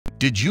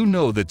Did you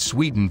know that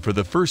Sweden for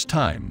the first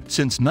time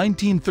since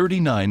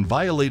 1939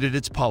 violated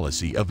its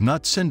policy of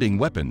not sending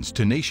weapons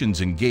to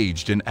nations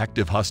engaged in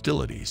active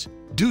hostilities?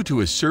 Due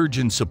to a surge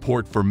in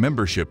support for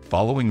membership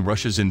following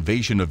Russia's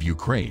invasion of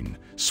Ukraine,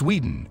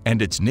 Sweden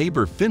and its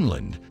neighbor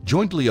Finland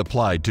jointly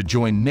applied to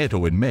join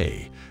NATO in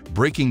May,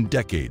 breaking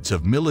decades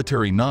of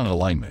military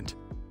non-alignment.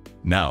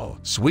 Now,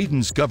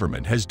 Sweden's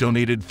government has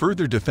donated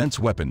further defense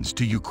weapons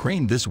to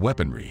Ukraine. This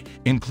weaponry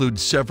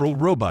includes several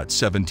Robot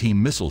 17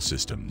 missile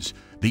systems,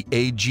 the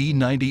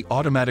AG-90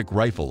 automatic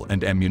rifle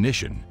and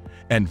ammunition,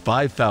 and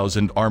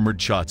 5,000 armored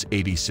shots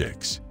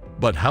 86.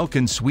 But how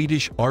can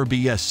Swedish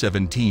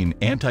RBS-17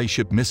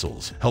 anti-ship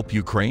missiles help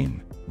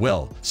Ukraine?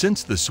 Well,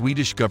 since the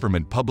Swedish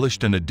government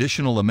published an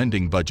additional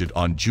amending budget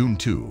on June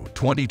 2,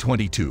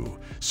 2022,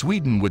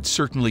 Sweden would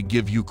certainly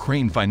give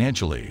Ukraine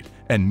financial aid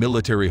and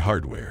military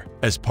hardware.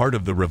 As part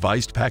of the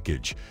revised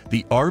package,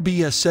 the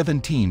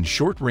RBS-17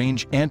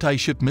 short-range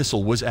anti-ship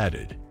missile was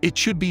added. It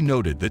should be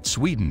noted that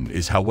Sweden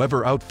is,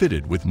 however,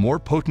 outfitted with more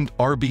potent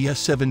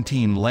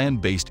RBS-17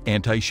 land-based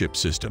anti-ship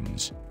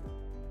systems.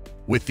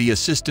 With the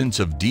assistance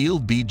of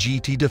Diehl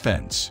BGT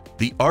Defense,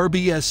 the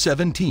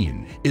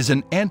RBS-17 is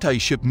an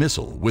anti-ship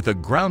missile with a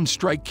ground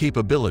strike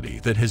capability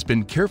that has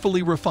been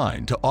carefully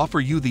refined to offer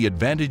you the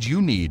advantage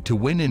you need to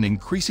win in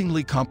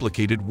increasingly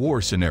complicated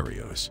war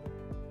scenarios.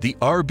 The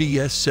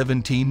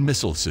RBS-17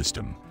 missile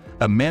system,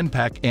 a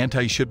manpack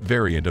anti-ship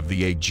variant of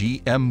the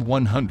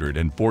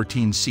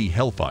AGM-114C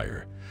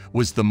Hellfire,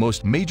 was the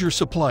most major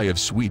supply of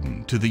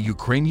Sweden to the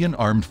Ukrainian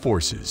armed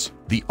forces.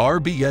 The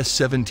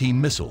RBS-17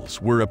 missiles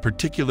were a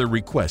particular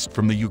request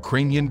from the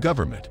Ukrainian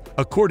government,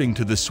 according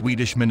to the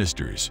Swedish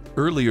ministers.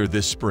 Earlier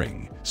this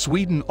spring,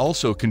 Sweden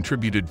also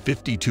contributed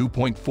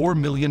 $52.4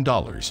 million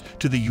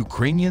to the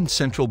Ukrainian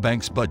central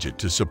bank's budget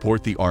to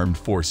support the armed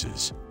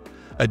forces.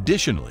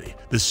 Additionally,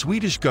 the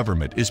Swedish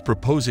government is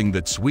proposing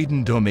that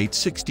Sweden donate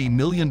 $60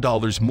 million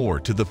more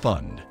to the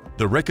fund.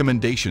 The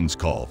recommendations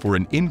call for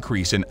an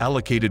increase in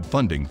allocated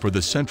funding for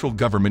the central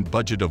government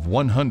budget of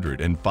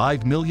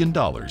 $105 million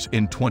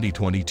in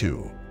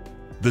 2022.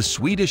 The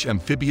Swedish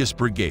Amphibious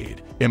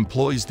Brigade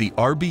employs the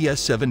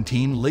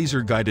RBS-17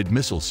 laser-guided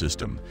missile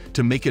system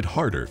to make it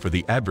harder for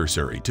the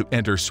adversary to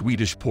enter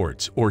Swedish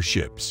ports or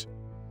ships.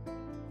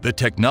 The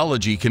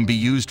technology can be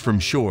used from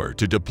shore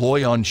to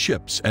deploy on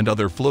ships and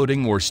other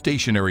floating or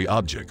stationary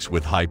objects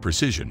with high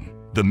precision.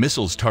 The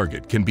missile's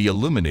target can be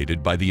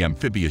illuminated by the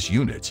amphibious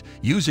units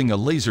using a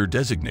laser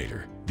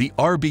designator. The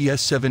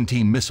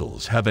RBS-17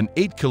 missiles have an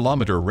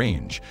 8-kilometer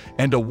range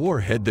and a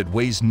warhead that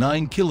weighs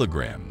 9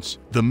 kilograms.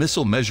 The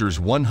missile measures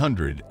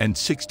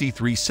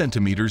 163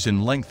 centimeters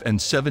in length and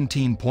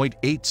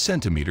 17.8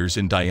 centimeters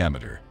in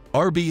diameter.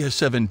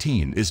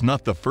 RBS-17 is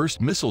not the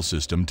first missile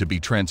system to be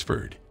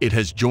transferred. It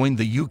has joined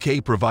the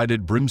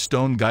UK-provided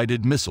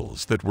Brimstone-guided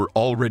missiles that were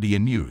already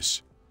in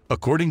use.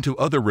 According to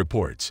other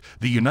reports,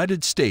 the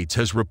United States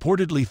has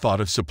reportedly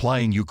thought of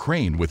supplying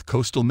Ukraine with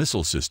coastal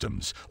missile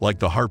systems like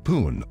the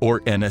Harpoon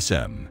or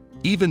NSM.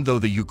 Even though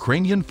the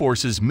Ukrainian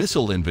forces'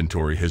 missile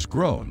inventory has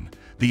grown,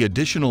 the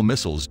additional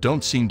missiles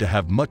don't seem to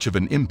have much of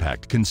an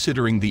impact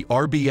considering the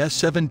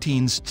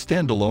RBS-17's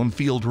standalone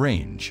field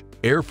range.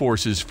 Air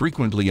forces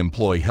frequently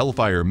employ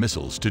Hellfire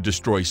missiles to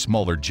destroy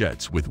smaller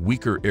jets with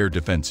weaker air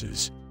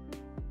defenses.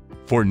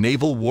 For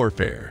naval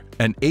warfare,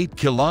 an 8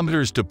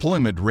 kilometers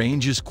deployment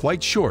range is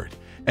quite short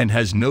and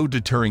has no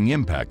deterring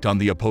impact on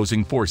the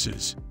opposing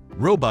forces.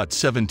 Robot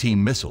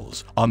 17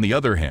 missiles, on the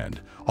other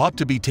hand, ought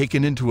to be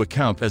taken into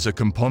account as a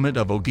component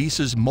of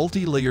Odessa's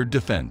multi-layered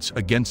defense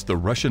against the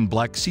Russian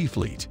Black Sea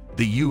Fleet.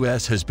 The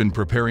U.S. has been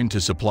preparing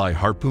to supply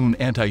Harpoon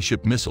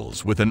anti-ship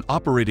missiles with an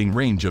operating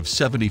range of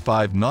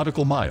 75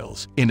 nautical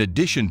miles, in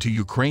addition to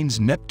Ukraine's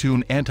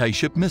Neptune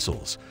anti-ship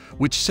missiles,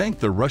 which sank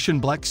the Russian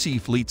Black Sea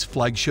Fleet's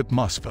flagship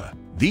Moskva.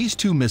 These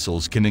two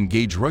missiles can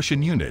engage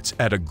Russian units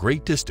at a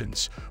great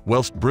distance,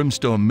 whilst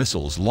Brimstone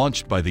missiles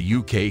launched by the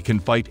UK can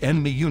fight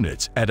enemy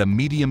units at a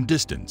medium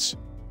distance.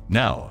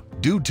 Now,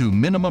 due to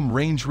minimum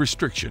range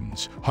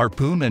restrictions,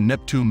 Harpoon and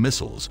Neptune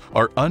missiles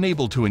are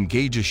unable to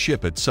engage a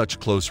ship at such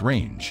close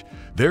range.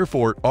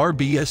 Therefore,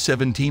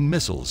 RBS-17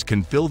 missiles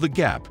can fill the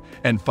gap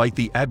and fight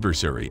the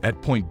adversary at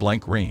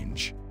point-blank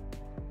range.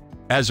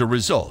 As a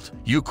result,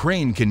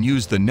 Ukraine can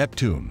use the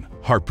Neptune,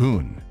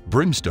 Harpoon,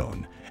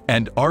 Brimstone,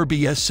 and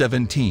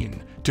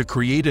RBS-17 to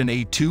create an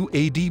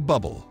A2AD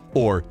bubble,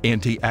 or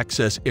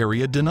anti-access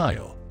area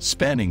denial,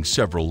 spanning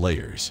several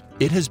layers.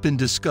 It has been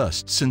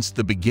discussed since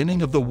the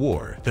beginning of the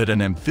war that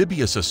an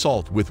amphibious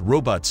assault with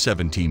Robot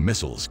 17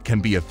 missiles can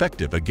be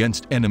effective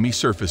against enemy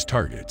surface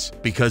targets.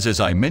 Because as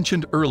I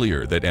mentioned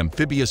earlier that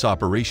amphibious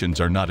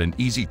operations are not an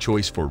easy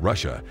choice for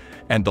Russia,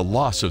 and the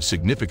loss of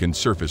significant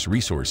surface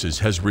resources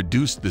has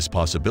reduced this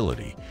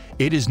possibility,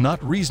 it is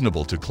not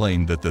reasonable to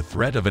claim that the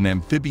threat of an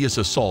amphibious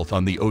assault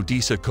on the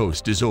Odessa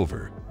coast is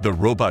over. The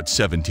Robot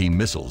 17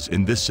 missiles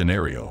in this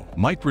scenario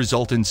might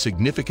result in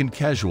significant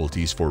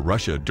casualties for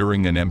Russia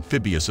during an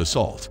amphibious assault.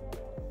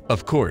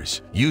 Of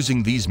course,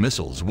 using these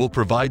missiles will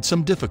provide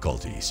some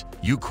difficulties.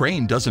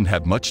 Ukraine doesn't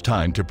have much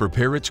time to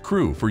prepare its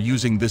crew for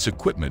using this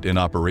equipment in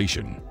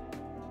operation.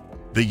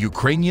 The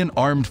Ukrainian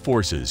armed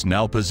forces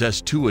now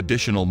possess two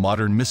additional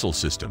modern missile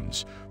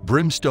systems,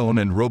 Brimstone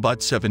and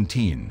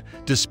Robot-17,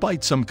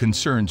 despite some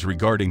concerns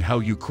regarding how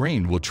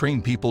Ukraine will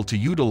train people to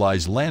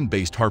utilize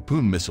land-based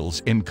Harpoon missiles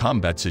in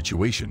combat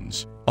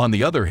situations. On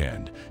the other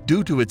hand,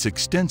 due to its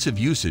extensive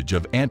usage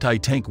of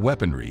anti-tank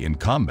weaponry in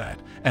combat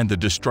and the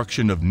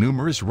destruction of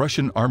numerous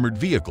Russian armored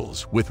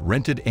vehicles with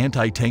rented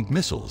anti-tank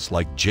missiles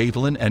like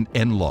Javelin and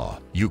NLAW,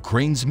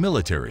 Ukraine's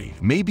military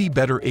may be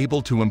better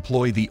able to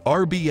employ the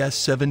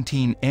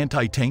RBS-17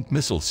 anti-tank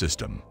missile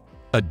system.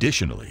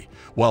 Additionally,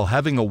 while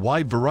having a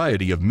wide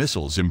variety of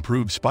missiles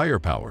improves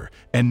firepower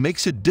and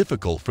makes it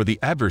difficult for the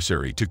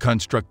adversary to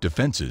construct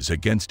defenses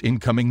against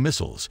incoming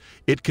missiles,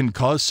 it can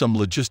cause some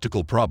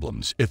logistical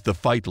problems if the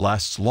fight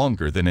lasts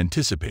longer than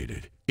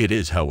anticipated. It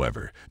is,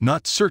 however,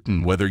 not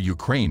certain whether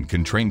Ukraine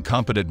can train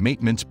competent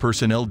maintenance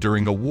personnel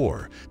during a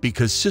war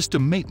because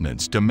system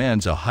maintenance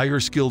demands a higher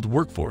skilled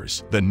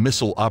workforce than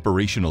missile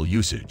operational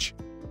usage.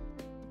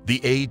 The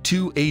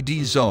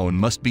A2AD zone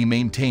must be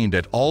maintained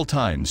at all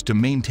times to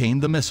maintain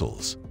the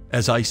missiles.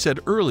 As I said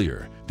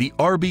earlier, the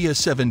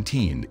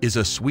RBS-17 is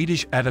a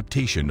Swedish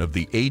adaptation of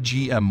the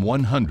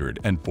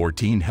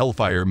AGM-114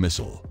 Hellfire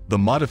missile. The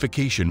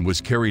modification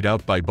was carried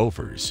out by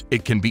Bofors.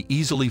 It can be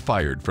easily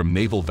fired from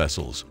naval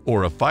vessels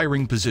or a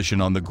firing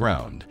position on the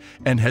ground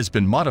and has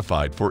been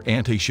modified for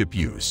anti-ship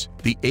use.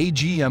 The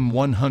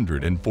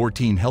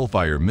AGM-114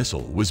 Hellfire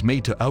missile was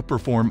made to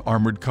outperform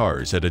armored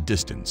cars at a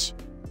distance.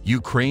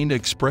 Ukraine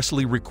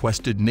expressly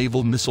requested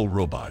naval missile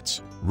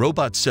robots.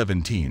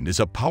 Robot-17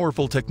 is a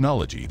powerful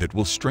technology that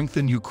will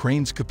strengthen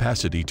Ukraine's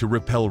capacity to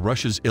repel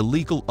Russia's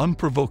illegal,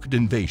 unprovoked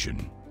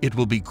invasion. It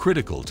will be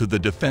critical to the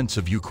defense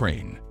of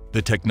Ukraine.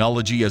 The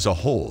technology as a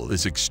whole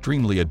is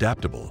extremely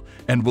adaptable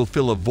and will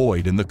fill a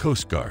void in the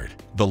Coast Guard.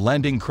 The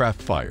landing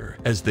craft fire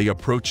as they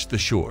approach the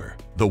shore.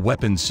 The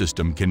weapons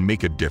system can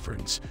make a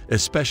difference,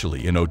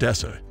 especially in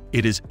Odessa.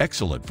 It is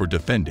excellent for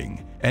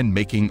defending and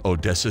making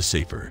Odessa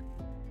safer.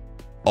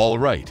 All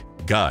right,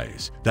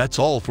 guys, that's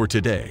all for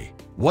today.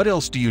 What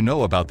else do you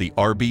know about the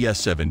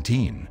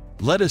RBS-17?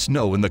 Let us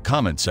know in the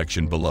comment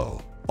section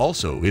below.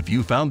 Also, if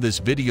you found this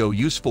video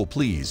useful,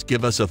 please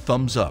give us a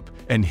thumbs up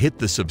and hit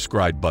the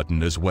subscribe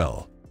button as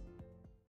well.